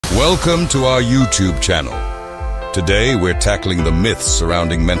Welcome to our YouTube channel. Today we're tackling the myths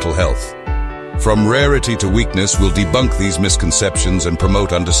surrounding mental health. From rarity to weakness, we'll debunk these misconceptions and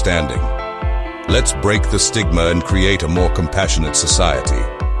promote understanding. Let's break the stigma and create a more compassionate society.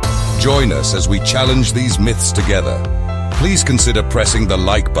 Join us as we challenge these myths together. Please consider pressing the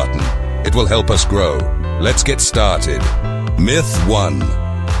like button. It will help us grow. Let's get started. Myth 1.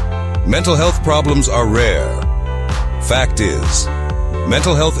 Mental health problems are rare. Fact is,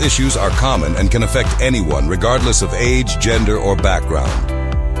 mental health issues are common and can affect anyone regardless of age, gender, or background.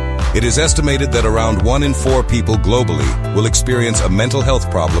 It is estimated that around 1 in 4 people globally will experience a mental health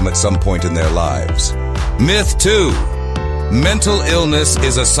problem at some point in their lives. Myth 2. Mental illness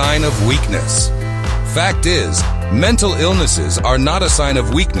is a sign of weakness. Fact is, mental illnesses are not a sign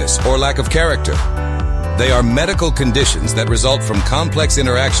of weakness or lack of character. They are medical conditions that result from complex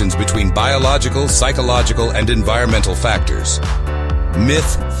interactions between biological, psychological, and environmental factors.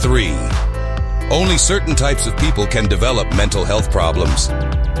 Myth 3. Only certain types of people can develop mental health problems.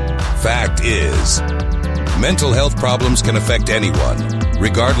 Fact is, mental health problems can affect anyone,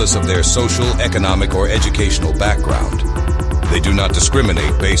 regardless of their social, economic, or educational background. They do not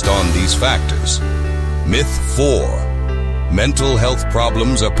discriminate based on these factors. Myth 4. Mental health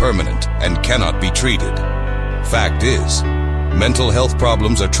problems are permanent and cannot be treated. Fact is, mental health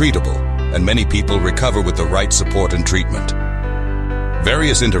problems are treatable, and many people recover with the right support and treatment.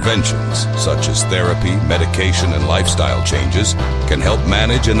 Various interventions, such as therapy, medication, and lifestyle changes, can help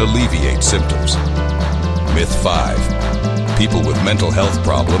manage and alleviate symptoms. Myth 5. People with mental health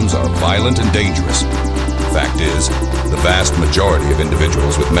problems are violent and dangerous. Fact is, the vast majority of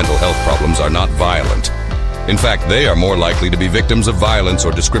individuals with mental health problems are not violent. In fact, they are more likely to be victims of violence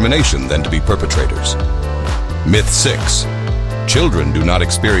or discrimination than to be perpetrators. Myth 6. Children do not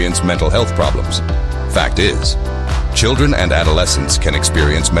experience mental health problems. Fact is, children and adolescents can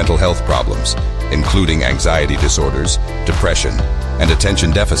experience mental health problems, including anxiety disorders, depression, and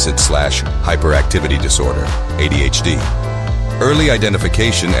attention deficit/hyperactivity disorder, ADHD. Early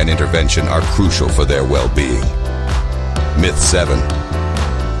identification and intervention are crucial for their well-being. Myth 7.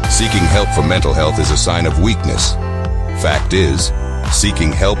 Seeking help for mental health is a sign of weakness. Fact is,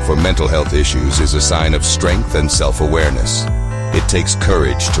 seeking help for mental health issues is a sign of strength and self-awareness. It takes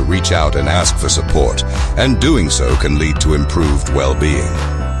courage to reach out and ask for support, and doing so can lead to improved well-being.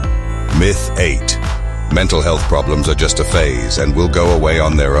 Myth 8. Mental health problems are just a phase and will go away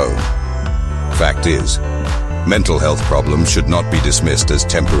on their own. Fact is, mental health problems should not be dismissed as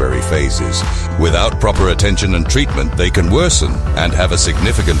temporary phases. Without proper attention and treatment, they can worsen and have a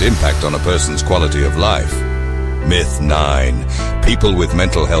significant impact on a person's quality of life. Myth 9. People with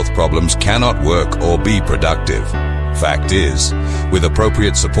mental health problems cannot work or be productive. Fact is, with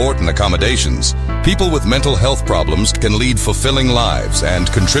appropriate support and accommodations, people with mental health problems can lead fulfilling lives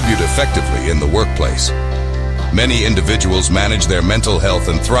and contribute effectively in the workplace. Many individuals manage their mental health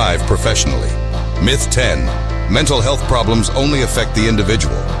and thrive professionally. Myth 10. Mental health problems only affect the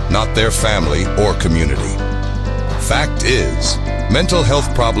individual, not their family or community. Fact is, mental health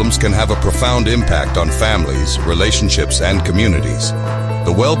problems can have a profound impact on families, relationships, and communities.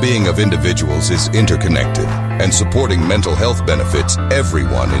 The well-being of individuals is interconnected, and supporting mental health benefits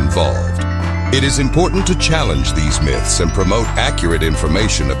everyone involved. It is important to challenge these myths and promote accurate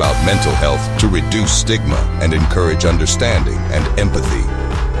information about mental health to reduce stigma and encourage understanding and empathy.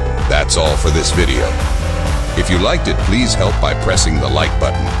 That's all for this video. If you liked it, please help by pressing the like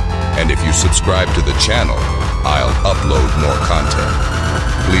button. And if you subscribe to the channel, I'll upload more content.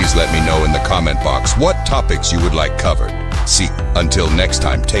 Please let me know in the comment box what topics you would like covered. Until next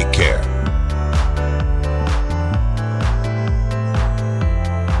time, take care.